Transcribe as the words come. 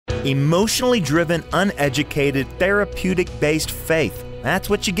Emotionally driven, uneducated, therapeutic-based faith. That's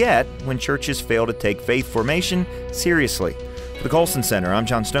what you get when churches fail to take faith formation seriously. For the Colson Center, I'm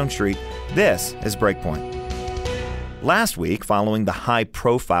John Stonestreet. This is Breakpoint. Last week, following the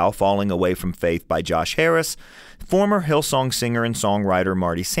high-profile falling away from faith by Josh Harris, former Hillsong singer and songwriter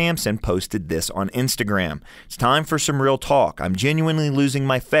Marty Sampson posted this on Instagram. It's time for some real talk. I'm genuinely losing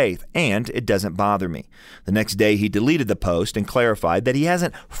my faith, and it doesn't bother me. The next day, he deleted the post and clarified that he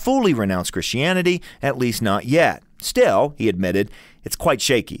hasn't fully renounced Christianity, at least not yet. Still, he admitted, it's quite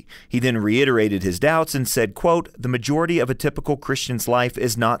shaky. He then reiterated his doubts and said, quote, "The majority of a typical Christian's life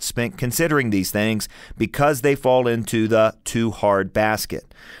is not spent considering these things because they fall into the too hard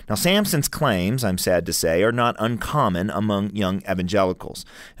basket." Now, Sampson's claims, I'm sad to say, are not uncommon among young evangelicals.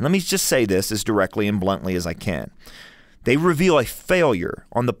 And let me just say this as directly and bluntly as I can. They reveal a failure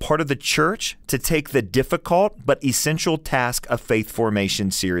on the part of the church to take the difficult but essential task of faith formation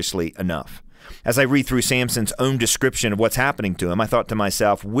seriously enough. As I read through Sampson's own description of what's happening to him, I thought to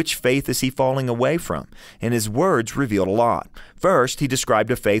myself, which faith is he falling away from? And his words revealed a lot. First, he described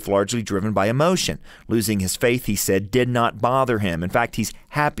a faith largely driven by emotion. Losing his faith, he said, did not bother him. In fact, he's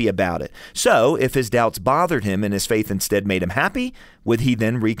happy about it. So, if his doubts bothered him and his faith instead made him happy, would he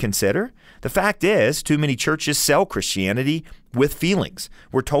then reconsider? The fact is, too many churches sell Christianity with feelings.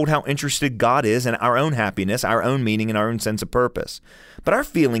 We're told how interested God is in our own happiness, our own meaning, and our own sense of purpose. But our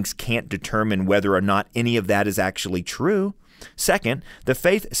feelings can't determine whether or not any of that is actually true. Second, the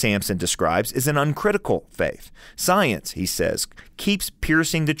faith Sampson describes is an uncritical faith. Science, he says, keeps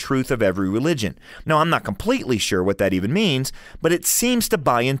piercing the truth of every religion. Now, I'm not completely sure what that even means, but it seems to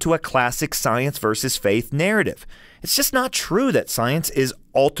buy into a classic science versus faith narrative. It's just not true that science is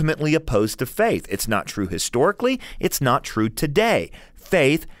ultimately opposed to faith. It's not true historically. It's not true today.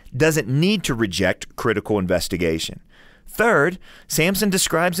 Faith doesn't need to reject critical investigation. Third, Sampson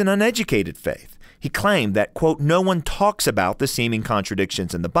describes an uneducated faith. He claimed that, quote, "No one talks about the seeming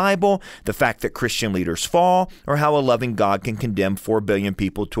contradictions in the Bible, the fact that Christian leaders fall, or how a loving God can condemn 4 billion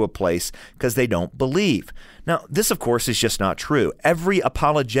people to a place because they don't believe." Now, this, of course, is just not true. Every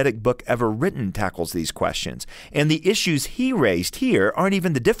apologetic book ever written tackles these questions, and the issues he raised here aren't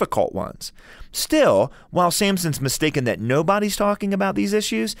even the difficult ones. Still, while Sampson's mistaken that nobody's talking about these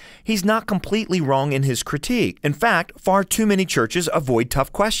issues, he's not completely wrong in his critique. In fact, far too many churches avoid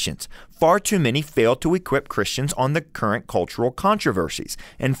tough questions. Far too many fail to equip Christians on the current cultural controversies.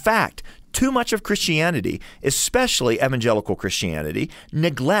 In fact, too much of Christianity, especially evangelical Christianity,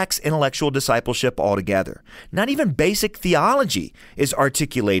 neglects intellectual discipleship altogether. Not even basic theology is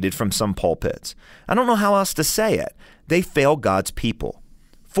articulated from some pulpits. I don't know how else to say it. They fail God's people.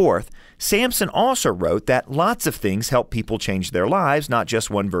 Fourth, Sampson also wrote that lots of things help people change their lives, not just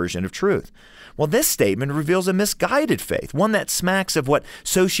one version of truth. Well, this statement reveals a misguided faith, one that smacks of what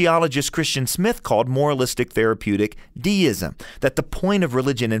sociologist Christian Smith called moralistic therapeutic deism, that the point of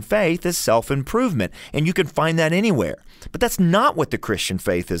religion and faith is self-improvement, and you can find that anywhere. But that's not what the Christian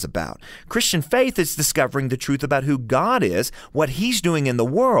faith is about. Christian faith is discovering the truth about who God is, what He's doing in the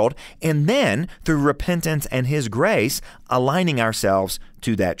world, and then, through repentance and His grace, aligning ourselves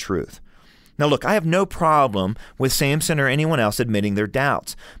to that truth. Now look, I have no problem with Sampson or anyone else admitting their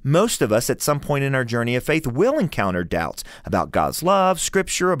doubts. Most of us at some point in our journey of faith will encounter doubts about God's love,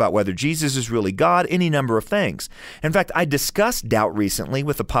 Scripture, about whether Jesus is really God, any number of things. In fact, I discussed doubt recently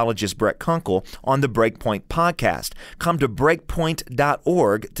with apologist Brett Kunkle on the Breakpoint podcast. Come to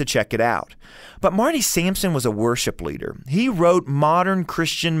breakpoint.org to check it out. But Marty Sampson was a worship leader. He wrote modern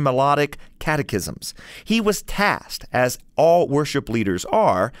Christian melodic catechisms. He was tasked, as all worship leaders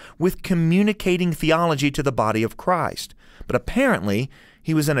are, with communicating theology to the body of Christ. But apparently,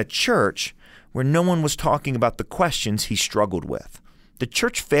 he was in a church where no one was talking about the questions he struggled with. The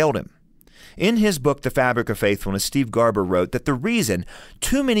church failed him. In his book, The Fabric of Faithfulness, Steve Garber wrote that the reason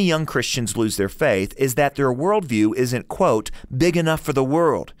too many young Christians lose their faith is that their worldview isn't, quote, big enough for the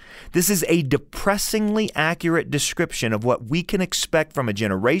world. This is a depressingly accurate description of what we can expect from a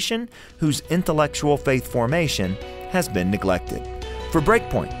generation whose intellectual faith formation has been neglected. For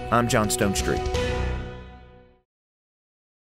Breakpoint, I'm John Stonestreet.